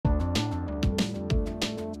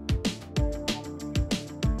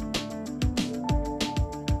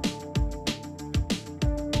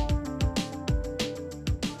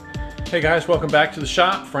Hey guys, welcome back to the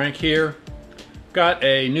shop. Frank here. Got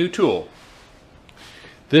a new tool.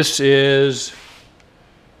 This is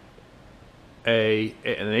an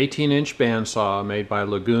 18-inch bandsaw made by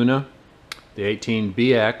Laguna, the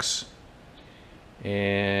 18bx,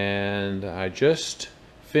 and I just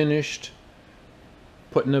finished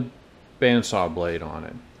putting a bandsaw blade on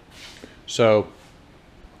it. So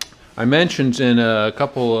I mentioned in a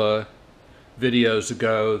couple of videos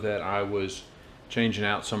ago that I was changing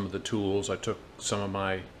out some of the tools. I took some of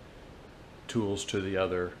my tools to the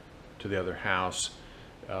other house.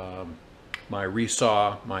 My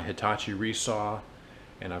resaw, my Hitachi resaw,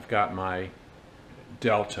 and I've got my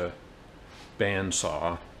Delta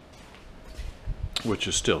bandsaw, which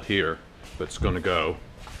is still here, but it's going to go.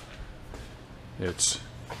 It's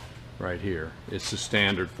right here. It's a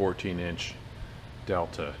standard 14-inch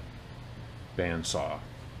Delta bandsaw.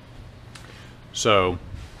 So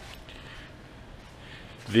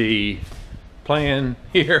the plan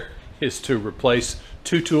here is to replace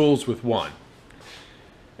two tools with one.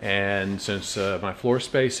 And since my floor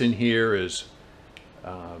space in here is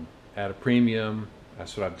at a premium,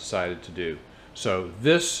 that's what I've decided to do. So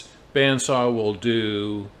this bandsaw will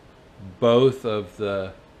do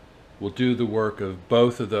the work of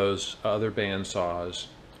both of those other bandsaws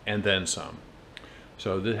and then some.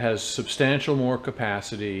 So it has substantial more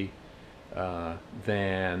capacity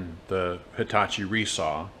than the Hitachi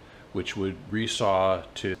resaw, which would resaw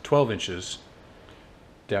to 12 inches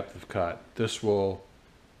depth of cut. This will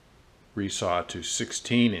resaw to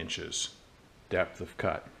 16 inches depth of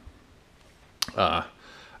cut. I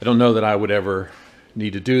don't know that I would ever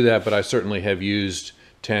need to do that, but I certainly have used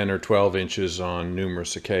 10 or 12 inches on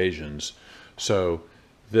numerous occasions. So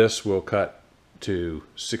this will cut to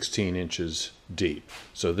 16 inches deep.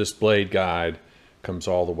 So this blade guide comes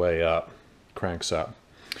all the way up, cranks up.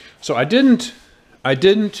 So I didn't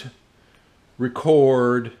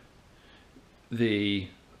record the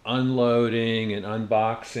unloading and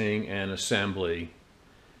unboxing and assembly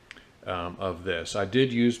of this. I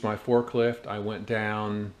did use my forklift. I went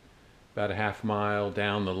down about a half mile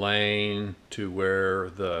down the lane to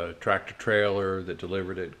where the tractor trailer that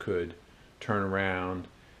delivered it could turn around,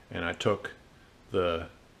 and I took the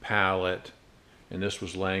pallet, and this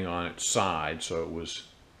was laying on its side, so it was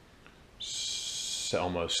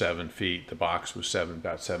almost 7 feet. The box was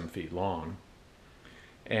about 7 feet long,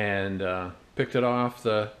 and picked it off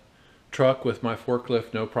the truck with my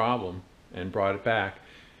forklift, no problem, and brought it back.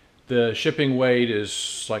 The shipping weight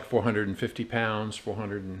is like 450 pounds,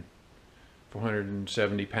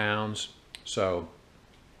 470 pounds, so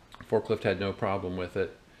forklift had no problem with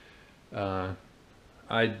it.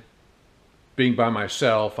 Being by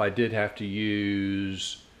myself, I did have to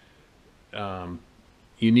use,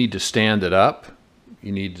 you need to stand it up.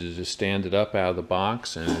 You need to just stand it up out of the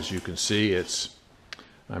box, and as you can see, it's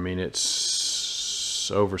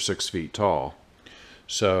over 6 feet tall.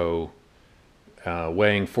 So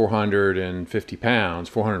weighing 450 pounds,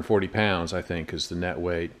 440 pounds, I think, is the net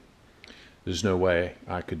weight. There's no way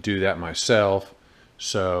I could do that myself,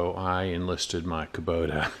 so I enlisted my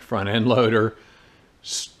Kubota front end loader,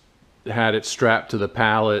 had it strapped to the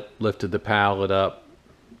pallet, lifted the pallet up,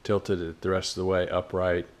 tilted it the rest of the way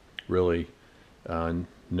upright. Really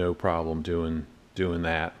no problem doing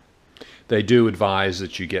that. They do advise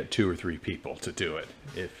that you get 2 or 3 people to do it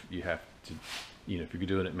if you have to, if you're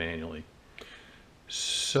doing it manually.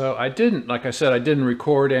 So I didn't, like I said, I didn't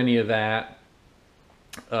record any of that.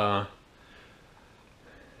 But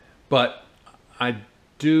I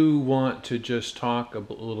do want to just talk a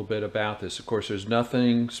little bit about this. Of course, there's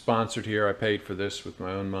nothing sponsored here. I paid for this with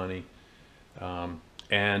my own money.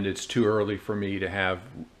 And it's too early for me to have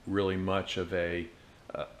really much of an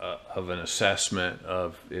assessment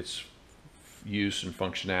of its use and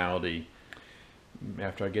functionality.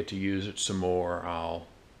 After I get to use it some more, I'll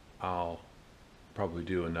probably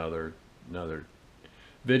do another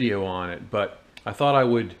video on it. But I thought I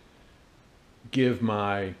would give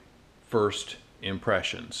my first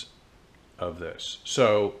impressions of this.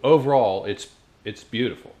 So overall, it's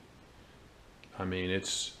beautiful. I mean,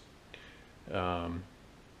 it's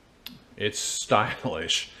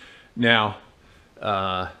stylish. Now,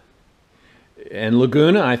 and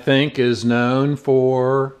Laguna, I think, is known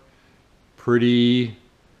for pretty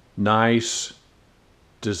nice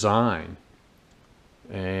design.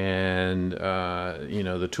 And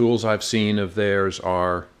the tools I've seen of theirs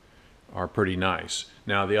are pretty nice.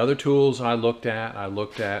 Now, the other tools I looked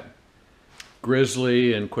at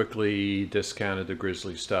Grizzly and quickly discounted the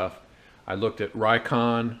Grizzly stuff. I looked at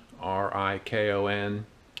Rikon, R-I-K-O-N,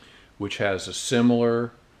 which has a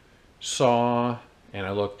similar saw, and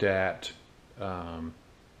I looked at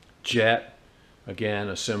Jet, again,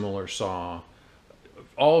 a similar saw.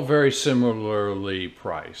 All very similarly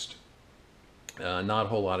priced. Not a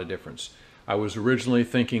whole lot of difference. I was originally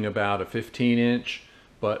thinking about a 15-inch,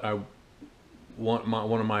 but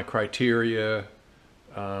one of my criteria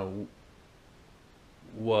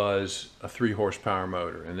was a 3 horsepower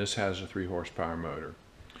motor, and this has a 3 horsepower motor.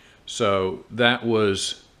 So that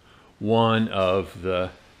was one of the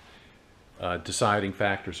deciding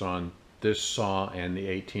factors on this saw and the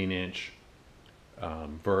 18-inch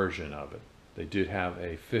version of it. They did have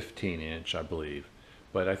a 15-inch, I believe,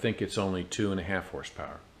 but I think it's only 2.5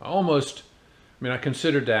 horsepower. I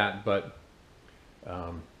considered that, but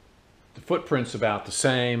the footprint's about the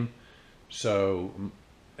same, so,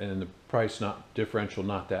 and the price differential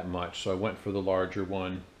not that much, so I went for the larger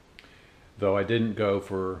one. Though I didn't go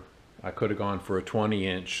for, I could have gone for a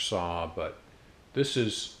 20-inch saw, but this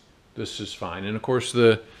is fine. And of course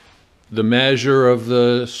the measure of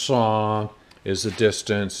the saw is the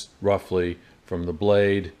distance roughly from the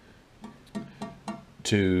blade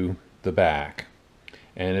to the back,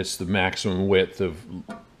 and it's the maximum width of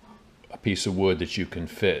a piece of wood that you can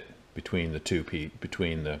fit between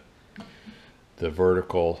between the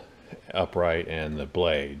vertical upright and the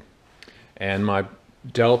blade. And my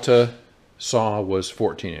Delta saw was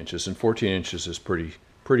 14 inches, and 14 inches is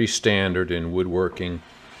pretty standard in woodworking.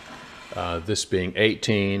 This being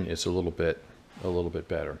 18, it's a little bit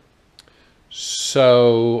better.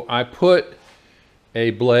 So I put a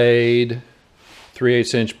blade,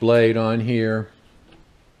 3/8 inch blade on here.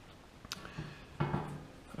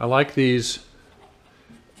 I like these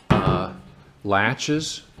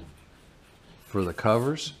latches for the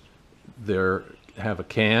covers. They have a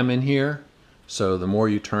cam in here, so the more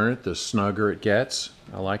you turn it, the snugger it gets.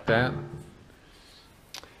 I like that.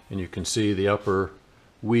 And you can see the upper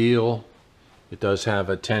wheel. It does have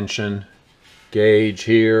a tension gauge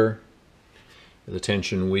here, the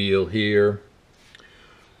tension wheel here.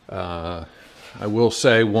 I will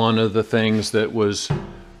say one of the things that was,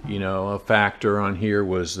 a factor on here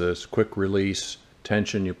was this quick release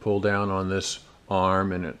tension. You pull down on this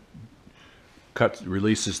arm and it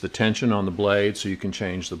releases the tension on the blade, so you can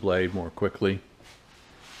change the blade more quickly.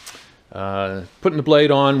 Putting the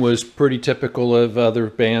blade on was pretty typical of other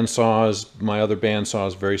bandsaws. My other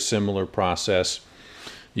bandsaws, very similar process.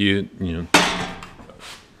 You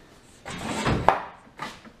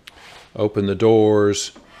open the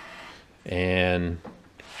doors and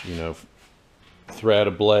thread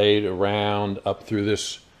a blade around up through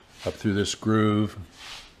this groove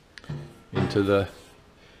and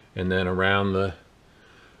then around the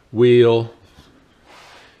wheel.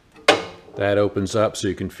 That opens up so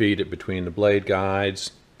you can feed it between the blade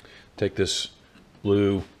guides. Take this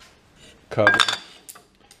blue cover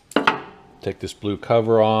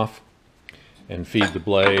off and feed the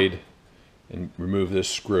blade, and remove this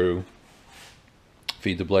screw.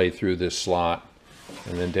 Feed the blade through this slot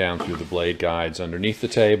and then down through the blade guides underneath the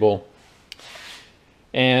table,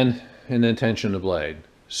 and then tension the blade.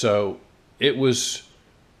 So it was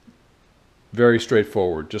very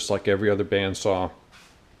straightforward, just like every other bandsaw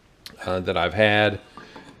that I've had,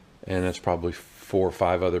 and that's probably 4 or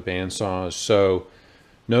 5 other bandsaws. So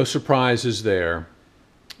no surprises there.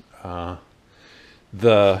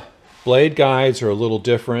 The blade guides are a little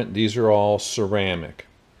different. These are all ceramic.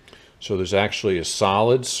 So there's actually a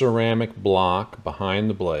solid ceramic block behind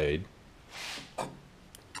the blade,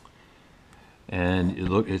 and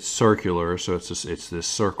it's circular, so it's this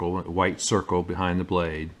circle, white circle behind the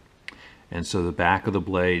blade, and so the back of the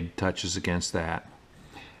blade touches against that,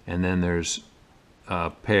 and then there's a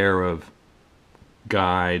pair of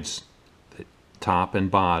guides, top and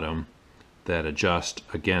bottom, that adjust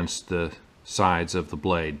against the sides of the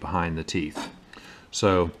blade behind the teeth.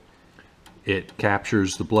 So it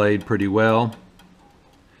captures the blade pretty well,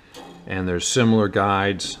 and there's similar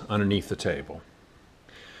guides underneath the table.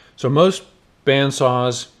 So most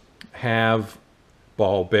bandsaws have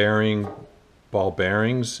ball bearings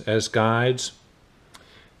as guides.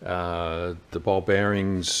 The ball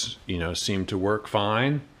bearings, seem to work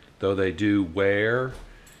fine, though they do wear.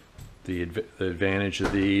 The advantage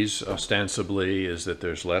of these, ostensibly, is that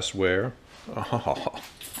there's less wear. Oh.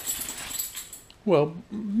 Well,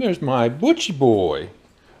 there's my butchie boy.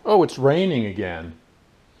 Oh, it's raining again.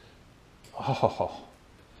 Oh,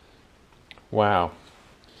 wow.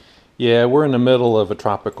 Yeah, we're in the middle of a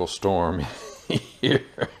tropical storm here.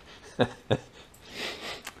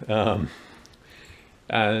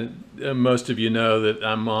 Most of you know that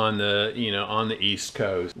I'm on the East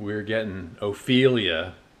Coast. We're getting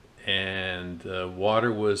Ophelia, and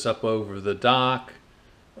water was up over the dock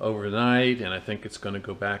overnight, and I think it's going to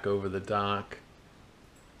go back over the dock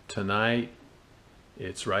tonight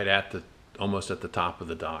it's right at the almost at the top of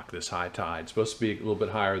the dock, this high tide. It's supposed to be a little bit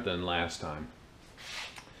higher than last time.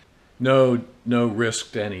 No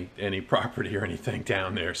risk to any property or anything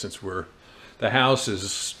down there, since the house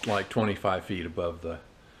is like 25 feet above the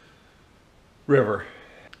river,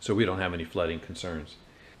 so we don't have any flooding concerns.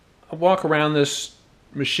 I'll walk around this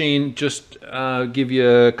machine, just give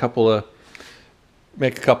you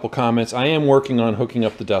make a couple comments. I am working on hooking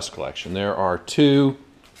up the dust collection. There are two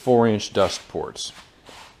 4-inch dust ports,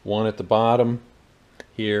 one at the bottom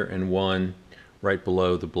here and one right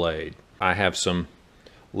below the blade. I have some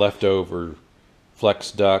leftover flex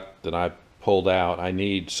duct that I pulled out. I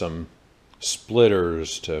need some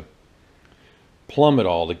splitters to plumb it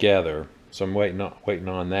all together, so I'm waiting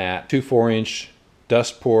on that. Two 4-inch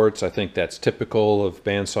dust ports. I think that's typical of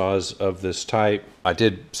bandsaws of this type. I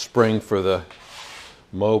did spring for the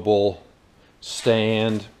mobile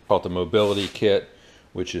stand, called the mobility kit,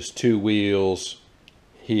 which is 2 wheels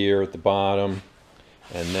here at the bottom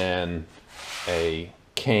and then a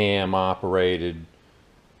cam operated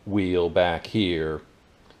wheel back here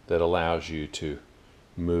that allows you to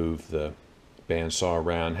move the bandsaw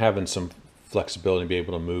around. Having some flexibility to be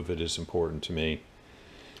able to move it is important to me,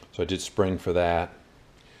 so I did spring for that.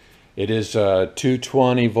 It is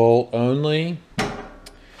 220 volt only.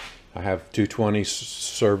 I have 220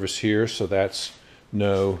 service here, so that's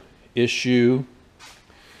no issue.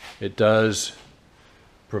 It does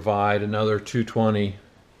provide another 220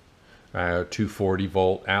 240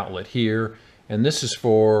 volt outlet here, and this is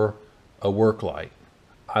for a work light.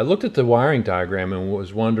 I looked at the wiring diagram and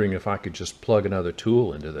was wondering if I could just plug another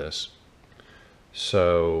tool into this,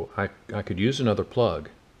 so I could use another plug.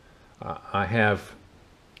 I have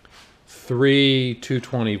 3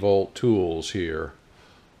 220 volt tools here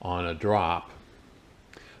on a drop.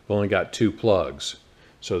 I've only got 2 plugs,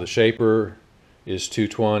 so the shaper is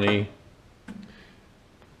 220,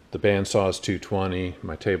 the bandsaw is 220,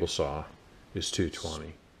 my table saw is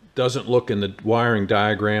 220. Doesn't look in the wiring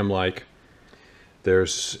diagram like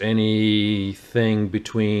there's anything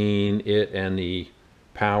between it and the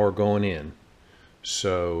power going in,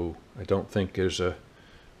 so I don't think there's a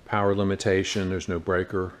power limitation. There's no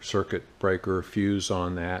breaker, circuit breaker, fuse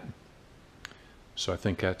on that, so I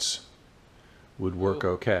think that's would work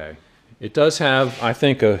okay. It does have, I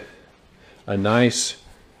think, a nice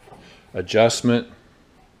adjustment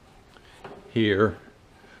here.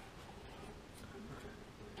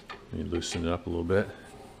 Let me loosen it up a little bit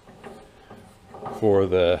for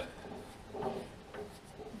the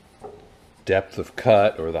depth of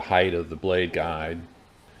cut or the height of the blade guide.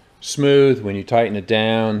 Smooth. When you tighten it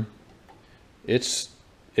down, it's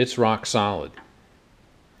rock solid.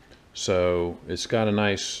 So it's got a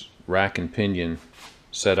nice rack and pinion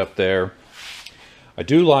set up there. I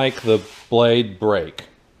do like the blade brake.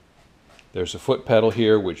 There's a foot pedal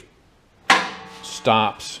here which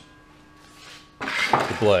stops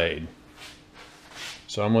the blade.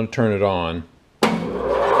 So I'm going to turn it on.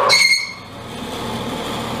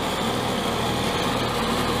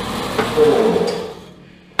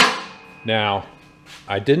 Now,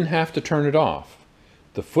 I didn't have to turn it off.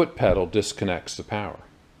 The foot pedal disconnects the power.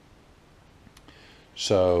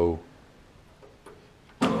 So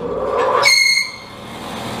I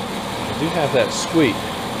do have that squeak.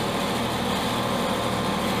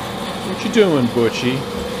 What you doing, Butchie?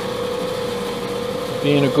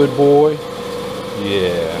 Being a good boy?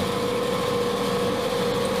 Yeah.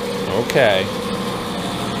 Okay.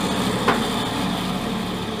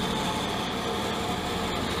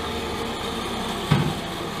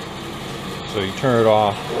 So you turn it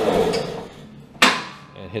off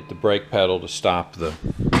and hit the brake pedal to stop the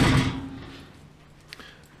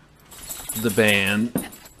band.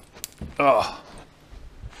 Oh.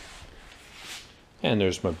 And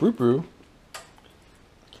there's my brew.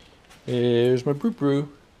 There's my brew.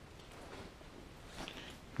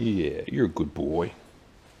 Yeah, you're a good boy.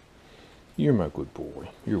 You're my good boy.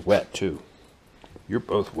 You're wet too. You're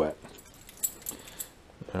both wet.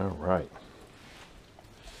 All right.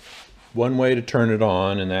 One way to turn it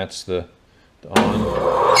on, and that's the on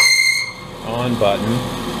button.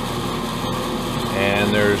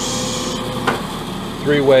 And there's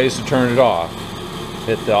 3 ways to turn it off.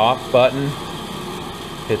 Hit the off button,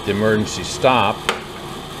 hit the emergency stop,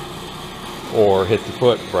 or hit the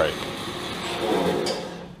foot brake.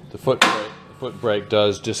 The foot brake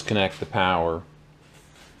does disconnect the power.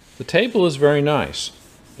 The table is very nice.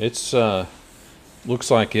 It's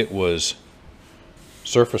looks like it was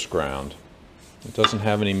surface ground. It doesn't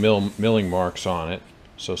have any milling marks on it,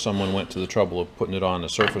 so someone went to the trouble of putting it on a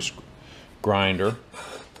surface grinder.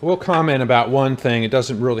 I will comment about one thing. It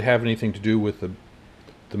doesn't really have anything to do with the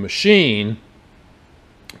the machine,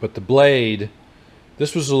 but the blade,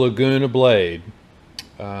 this was a Laguna blade,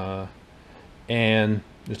 and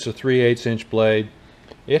it's a 3/8 inch blade.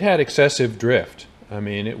 It had excessive drift. I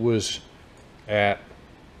mean, it was at,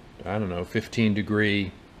 I don't know,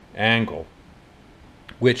 15-degree angle,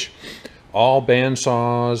 which all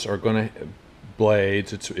bandsaws are going to,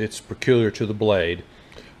 blades, it's peculiar to the blade.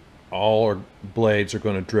 All blades are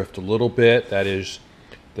going to drift a little bit. That is,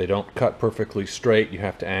 they don't cut perfectly straight. You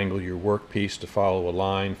have to angle your workpiece to follow a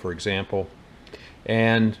line, for example.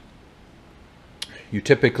 And you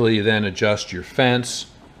typically then adjust your fence,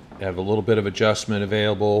 have a little bit of adjustment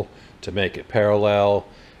available to make it parallel,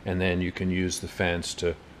 and then you can use the fence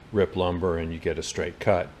to rip lumber and you get a straight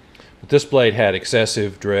cut. But this blade had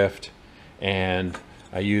excessive drift, and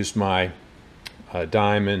I used my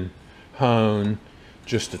diamond hone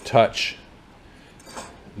just to touch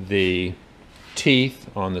the teeth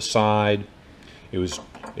on the side. It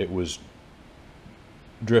was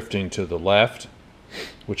drifting to the left,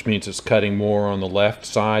 which means it's cutting more on the left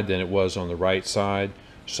side than it was on the right side.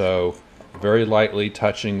 So very lightly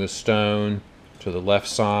touching the stone to the left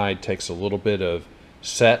side takes a little bit of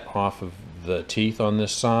set off of the teeth on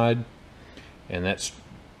this side, and that's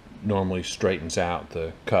normally straightens out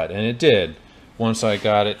the cut, and it did. Once I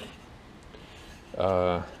got it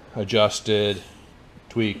adjusted,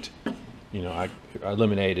 tweaked, you know, I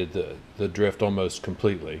eliminated the drift almost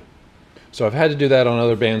completely. So I've had to do that on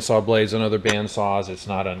other bandsaw blades and other bandsaws. It's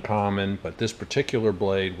not uncommon, but this particular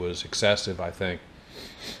blade was excessive, I think.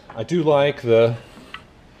 I do like the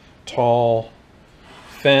tall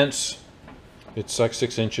fence. It's like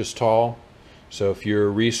 6 inches tall. So if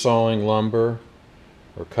you're resawing lumber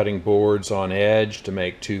or cutting boards on edge to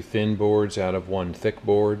make 2 thin boards out of 1 thick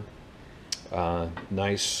board,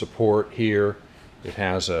 nice support here. It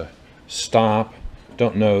has a stop.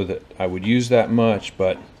 Don't know that I would use that much,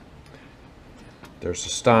 but there's a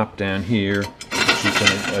stop down here that you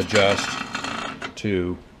can adjust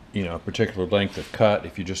to, you know, a particular length of cut.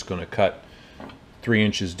 If you're just going to cut 3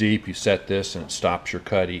 inches deep, you set this and it stops your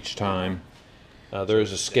cut each time. There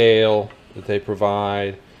is a scale that they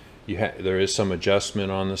provide. There is some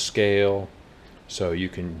adjustment on the scale, so you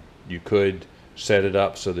could set it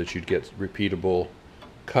up so that you'd get repeatable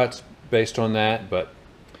cuts based on that, but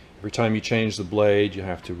every time you change the blade you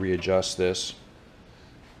have to readjust this.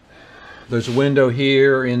 There's a window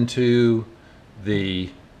here into the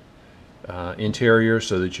interior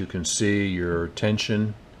so that you can see your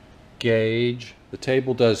tension gauge. The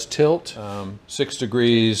table does tilt 6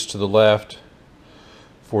 degrees to the left,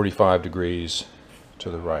 45 degrees to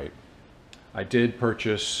the right. I did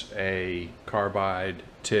purchase a carbide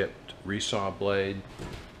tipped resaw blade.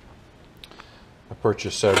 I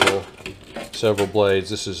purchased several blades.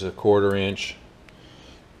 This is a 1/4 inch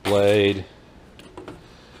blade,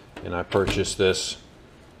 and I purchased this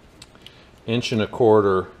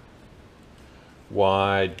 1.25 inch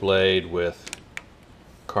wide blade with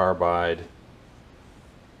carbide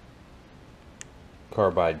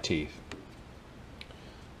teeth.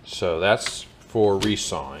 So that's for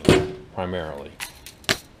resawing primarily.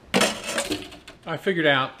 I figured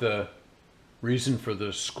out the reason for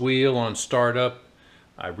the squeal on startup.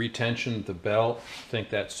 I retensioned the belt. I think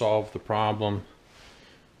that solved the problem.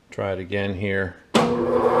 Try it again here.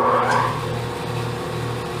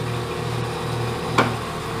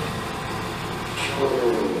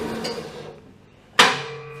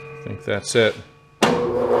 I think that's it.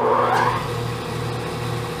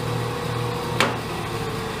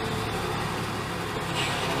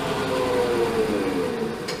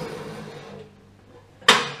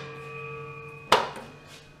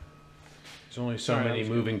 There's only so many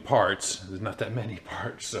moving parts. There's not that many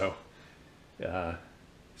parts, so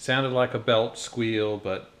sounded like a belt squeal,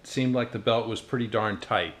 but seemed like the belt was pretty darn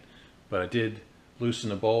tight. But I did loosen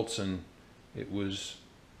the bolts, and it was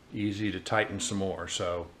easy to tighten some more,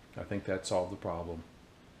 so I think that solved the problem.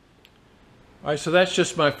 All right, so that's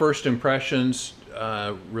just my first impressions,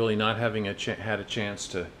 really not having had a chance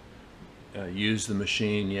to use the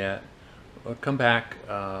machine yet. I'll come back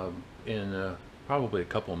in probably a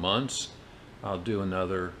couple of months. I'll do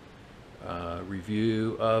another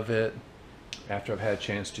review of it after I've had a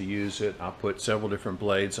chance to use it. I'll put several different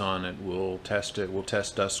blades on it. We'll test it. We'll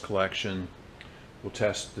test dust collection. We'll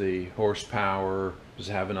test the horsepower. Does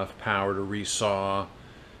it have enough power to resaw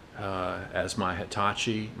as my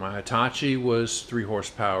Hitachi? My Hitachi was 3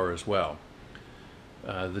 horsepower as well.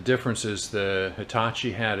 The difference is the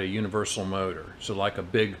Hitachi had a universal motor, so like a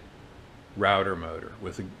big router motor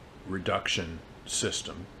with a reduction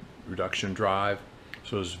system, reduction drive.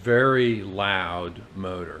 So it's very loud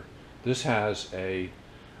motor. This has an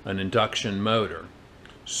induction motor,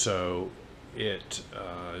 so it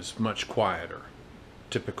is much quieter,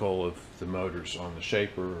 typical of the motors on the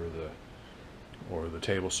shaper or the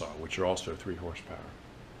table saw, which are also 3 horsepower.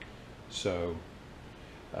 So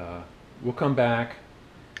we'll come back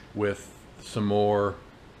with some more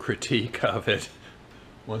critique of it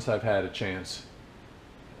once I've had a chance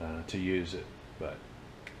to use it, but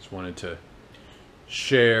just wanted to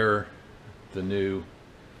share the new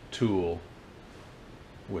tool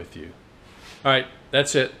with you. All right,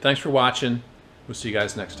 that's it. Thanks for watching. We'll see you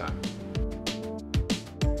guys next time.